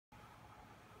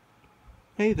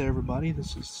Hey there everybody,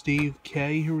 this is Steve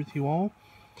K here with you all,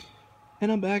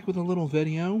 and I'm back with a little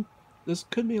video. This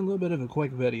could be a little bit of a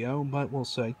quick video, but we'll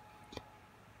see.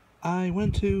 I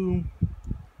went to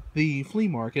the flea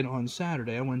market on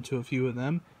Saturday. I went to a few of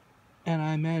them, and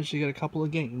I managed to get a couple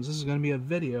of games. This is going to be a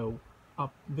video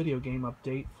game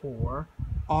update for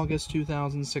August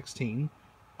 2016.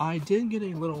 I did get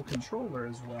a little controller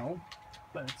as well,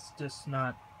 but it's just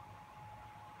not,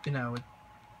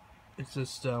 it's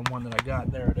just one that I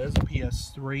got. There it is, a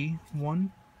PS3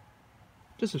 one,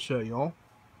 just to show y'all.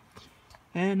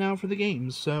 And now for the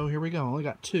games. So here we go. I only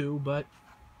got two, but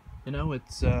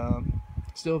it's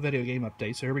still a video game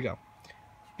update. So here we go.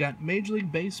 Got Major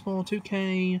League Baseball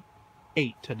 2K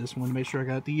 8. I just want to make sure I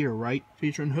got the year right.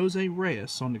 Featuring Jose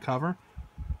Reyes on the cover,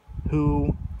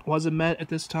 who was a Met at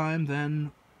this time,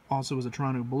 then also was a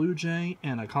Toronto Blue Jay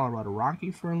and a Colorado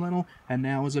Rocky for a little, and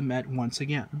now is a Met once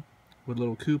again. With a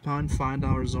little coupon,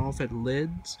 $5 off at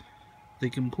Lids, the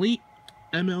complete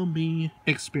MLB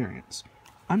experience.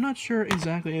 I'm not sure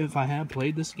exactly if I have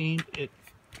played this game. It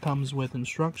comes with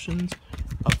instructions,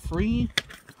 a free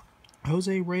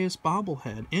Jose Reyes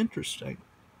bobblehead. Interesting.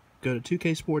 Go to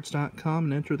 2ksports.com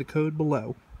and enter the code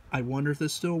below. I wonder if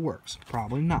this still works.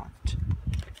 Probably not.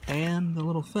 And the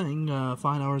little thing,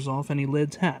 $5 off any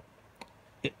Lids hat.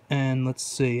 And let's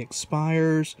see,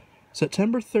 expires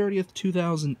September 30th,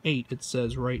 2008, it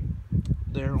says right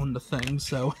there on the thing,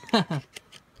 so that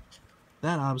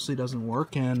obviously doesn't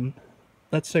work. And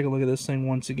let's take a look at this thing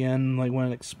once again, like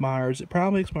when it expires. It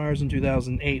probably expires in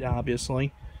 2008,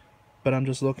 obviously, but I'm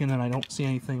just looking and I don't see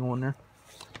anything on there.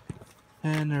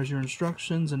 And there's your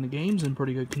instructions, and the game's in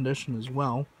pretty good condition as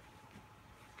well.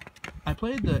 I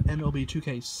played the MLB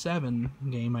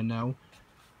 2K7 game, I know.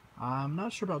 I'm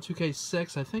not sure about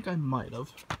 2K6, I think I might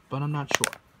have, but I'm not sure.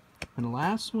 And the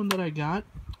last one that I got,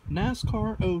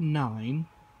 NASCAR 09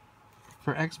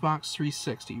 for Xbox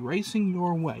 360, Racing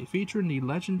Your Way, featuring the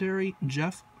legendary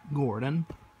Jeff Gordon.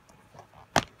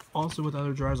 Also with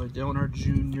other drivers like Dale Earnhardt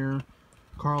Jr.,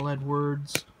 Carl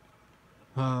Edwards,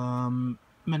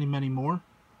 many, many more.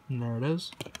 And there it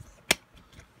is.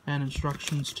 And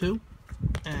instructions too.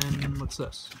 And what's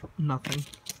this? Nothing.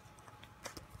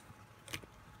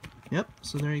 Yep,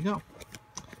 so there you go.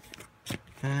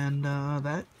 And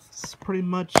that's pretty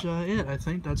much it. I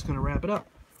think that's going to wrap it up.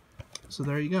 So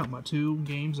there you go, my two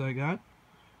games I got.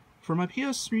 For my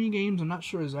PS3 games, I'm not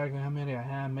sure exactly how many I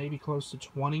have, maybe close to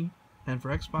 20. And for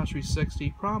Xbox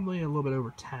 360, probably a little bit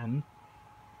over 10.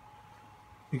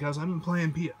 Because I've been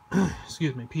playing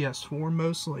PS4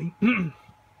 mostly.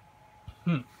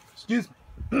 Excuse me.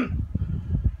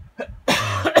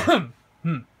 A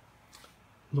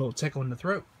little tickle in the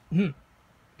throat.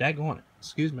 Daggone it.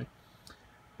 Excuse me.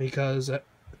 Because,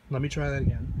 let me try that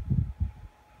again.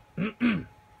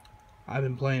 I've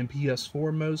been playing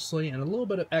PS4 mostly, and a little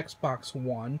bit of Xbox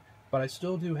One, but I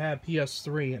still do have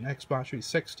PS3 and Xbox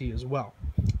 360 as well.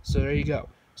 So there you go.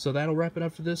 So that'll wrap it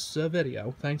up for this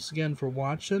video. Thanks again for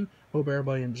watching. Hope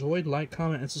everybody enjoyed. Like,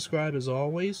 comment, and subscribe as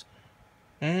always.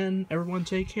 And everyone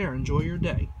take care. Enjoy your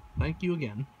day. Thank you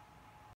again.